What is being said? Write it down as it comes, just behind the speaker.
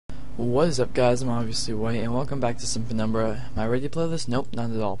What is up, guys? I'm obviously White, and welcome back to some Penumbra. Am I ready to play this? Nope,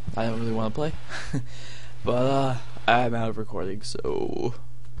 not at all. I don't really want to play. But, I'm out of recording, so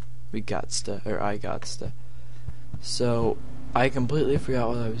I got to. So, I completely forgot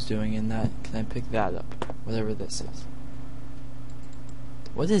what I was doing in that. Can I pick that up? Whatever this is.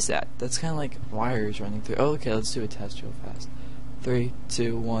 What is that? That's kind of like wires running through. Oh, okay, let's do a test real fast. 3,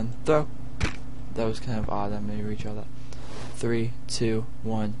 2, 1, throw. That was kind of odd. I'm going to redraw that. 3, 2,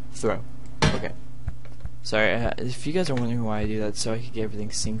 1, throw. Okay. Sorry, if you guys are wondering why I do that, so I can get everything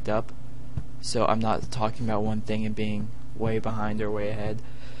synced up. So I'm not talking about one thing and being way behind or way ahead.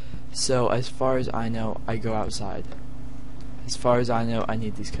 So as far as I know, I go outside. As far as I know, I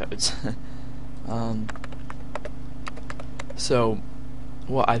need these codes. So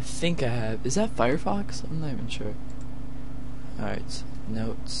what I think I have, is that Firefox? I'm not even sure. Alright,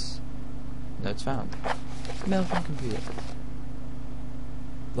 notes found. Mail from computer.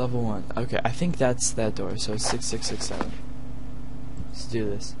 Level 1. Okay, I think that's that door, so 6667. Let's do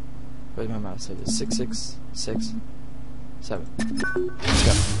this. Where's my mouse? So it's 6667. Let's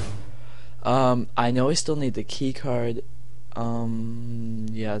go. I know I still need the key card.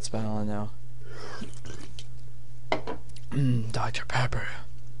 Yeah, that's about all I know. Dr. Pepper.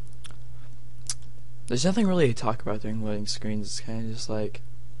 There's nothing really to talk about during loading screens. It's kind of just like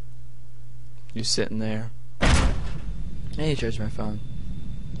you sitting there. I need to charge my phone.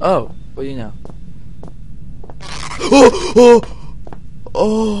 Oh, what do you know? Oh!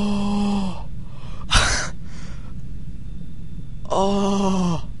 Oh!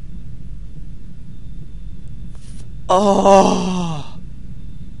 Oh! Oh!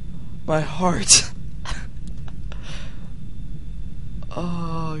 My heart.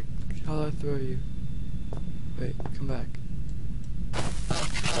 Oh, how do I throw you? Wait, come back.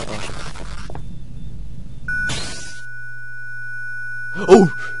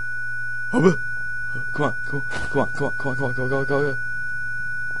 Oh! Come on, go.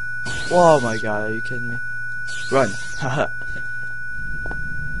 Oh my god, are you kidding me? Run! Haha.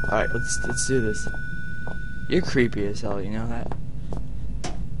 Alright, let's do this. You're creepy as hell, you know that?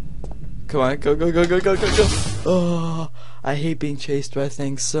 Come on, go. Oh, I hate being chased by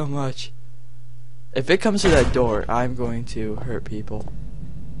things so much. If it comes through that door, I'm going to hurt people.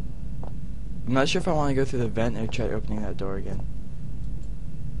 I'm not sure if I want to go through the vent or try opening that door again.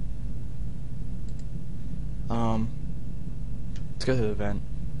 Let's go to the vent.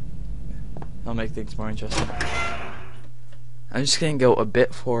 That'll make things more interesting. I'm just gonna go a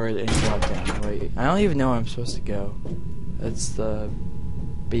bit forward and drop down. Wait, I don't even know where I'm supposed to go. That's the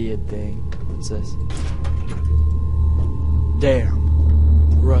beard thing. What's this?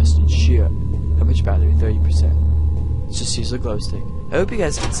 Damn. Rusted shit. How much battery? 30%. Let's just use the glow stick. I hope you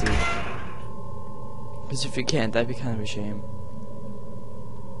guys can see. Because if you can't, that'd be kind of a shame.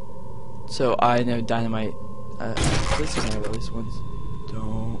 So I know dynamite. Please can have at least once.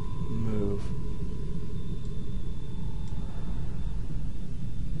 Don't move.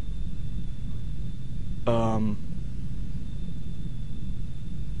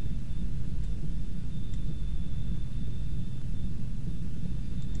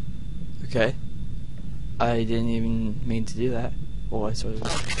 Okay. I didn't even mean to do that. Oh, I sort of.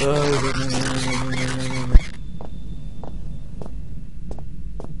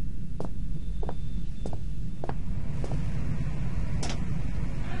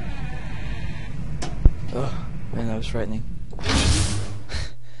 Oh, man, that was frightening.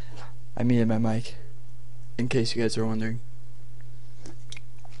 I muted my mic, in case you guys are wondering.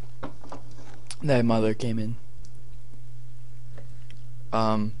 That mother came in.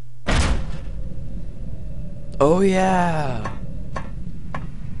 Oh yeah!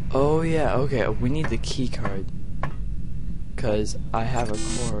 Oh yeah, okay, we need the key card. Cause I have a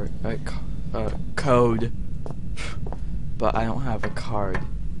code, but I don't have a card.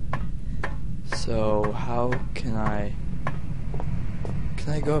 So how can I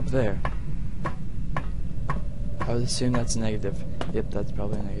go up there? I would assume that's a negative. Yep, that's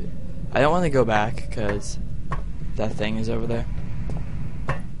probably a negative. I don't want to go back because that thing is over there.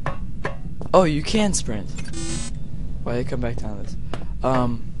 Oh, you can sprint. Why did I come back down this?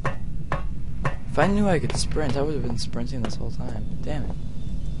 If I knew I could sprint, I would have been sprinting this whole time. Damn it.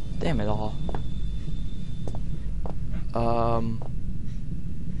 Damn it all.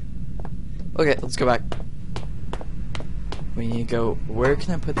 Okay, let's go back. We need to go. Where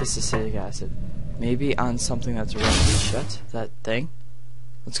can I put this acetic acid? Maybe on something that's rusted shut? That thing?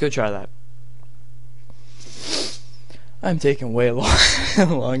 Let's go try that. I'm taking way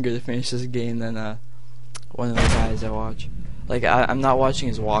longer to finish this game than one of the guys I watch. Like, I'm not watching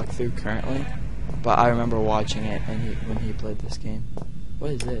his walkthrough currently, but I remember watching it when he played this game.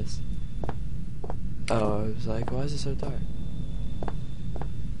 What is this? Oh, I was like, why is it so dark?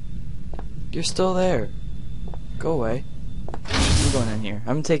 You're still there. Go away. I'm going in here.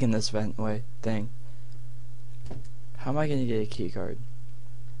 I'm taking this vent way thing. How am I gonna get a key card?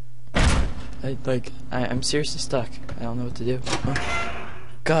 I'm seriously stuck. I don't know what to do.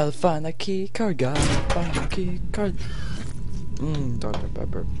 Gotta find that key card. Gotta find the key card. Dr.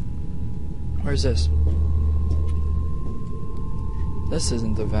 Pepper. Where's this? This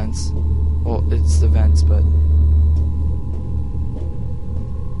isn't the vents. Well, it's the vents, but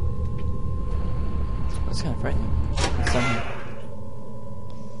that's kind of frightening. What's down here?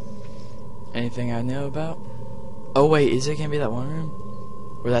 Anything I know about? Oh wait, is it gonna be that one room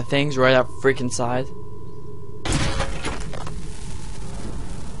where that thing's right out freaking side?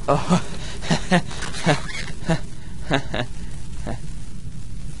 Oh.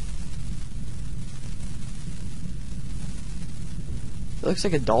 It looks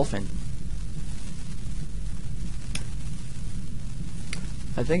like a dolphin.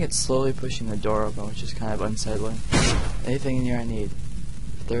 I think it's slowly pushing the door open, which is kind of unsettling. Anything in here I need?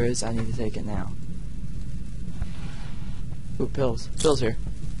 If there is, I need to take it now. Ooh, pills. Pills here.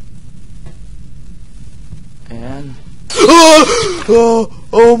 And...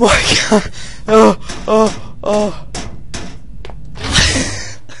 Oh my god! Oh.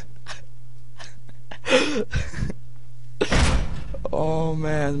 Oh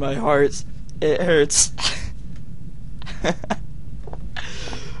man, my heart, it hurts.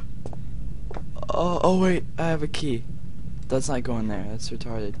 Oh wait, I have a key. That's not going there, that's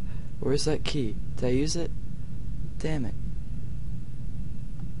retarded. Where's that key? Did I use it? Damn it.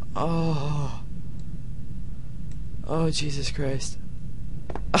 Oh, Jesus Christ.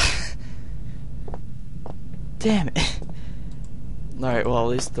 Damn it. Alright, well, at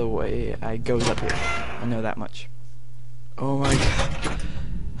least the way I goes up here. I know that much. Oh my god.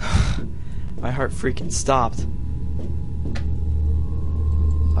 My heart freaking stopped.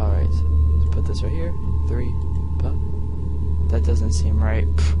 Alright. Let's put this right here. 3. That doesn't seem right.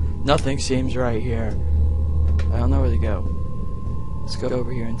 Nothing seems right here. I don't know where to go. Let's go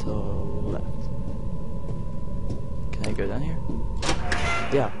over here until left. Can I go down here?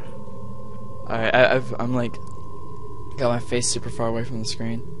 Yeah. Alright, I'm like... got my face super far away from the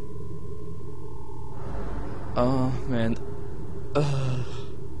screen. Oh, man.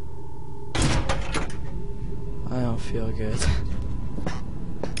 I don't feel good.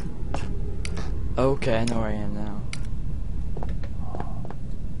 Okay, I know where I am now.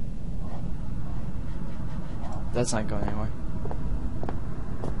 That's not going anywhere.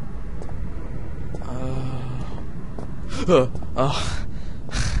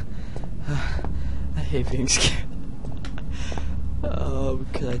 I hate being scared.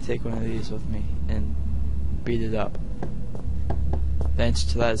 Could I take one of these with me and beat it up? The answer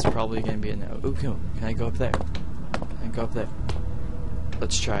to that is probably going to be a no. Ooh, cool. Can I go up there? Can I go up there?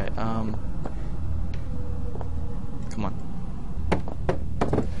 Let's try it. Come on.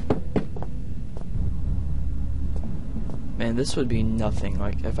 Man, this would be nothing.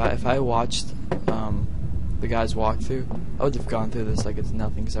 Like, if I watched, the guy's walkthrough, I would have gone through this like it's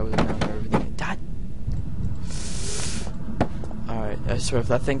nothing, because I would have known where everything died. Alright, I swear, if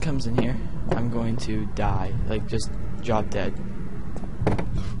that thing comes in here, I'm going to die. Like, just drop dead.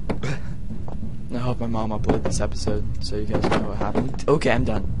 I hope my mom uploaded this episode so you guys know what happened. Okay, I'm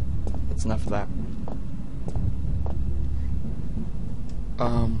done. That's enough of that.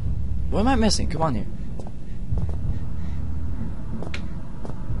 What am I missing? Come on here.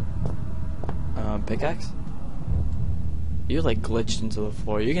 Pickaxe? You're like glitched into the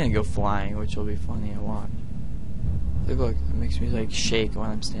floor. You're gonna go flying, which will be funny to watch. Look, it makes me like shake when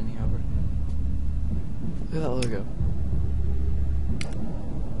I'm standing over. Look at that logo.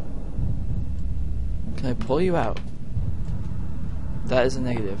 Can I pull you out? That is a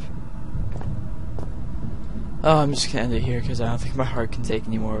negative. Oh, I'm just gonna end it here because I don't think my heart can take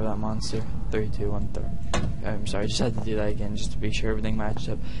any more of that monster. 3, 2, 1, 3. I'm sorry, I just had to do that again just to be sure everything matched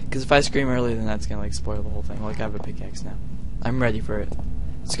up. Because if I scream early, then that's gonna like spoil the whole thing. Like, I have a pickaxe now. I'm ready for it.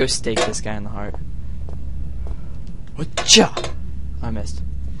 Let's go stake this guy in the heart. Whatcha? I missed.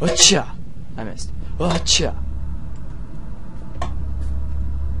 Whatcha? I missed. Whatcha?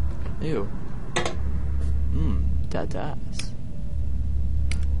 Ew. That does.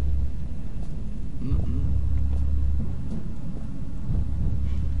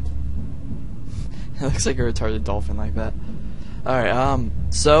 It looks like a retarded dolphin like that. Alright,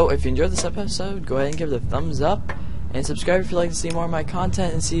 so if you enjoyed this episode, go ahead and give it a thumbs up. And subscribe if you'd like to see more of my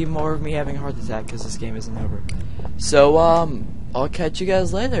content and see more of me having a heart attack because this game isn't over. So, I'll catch you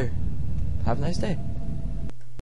guys later. Have a nice day.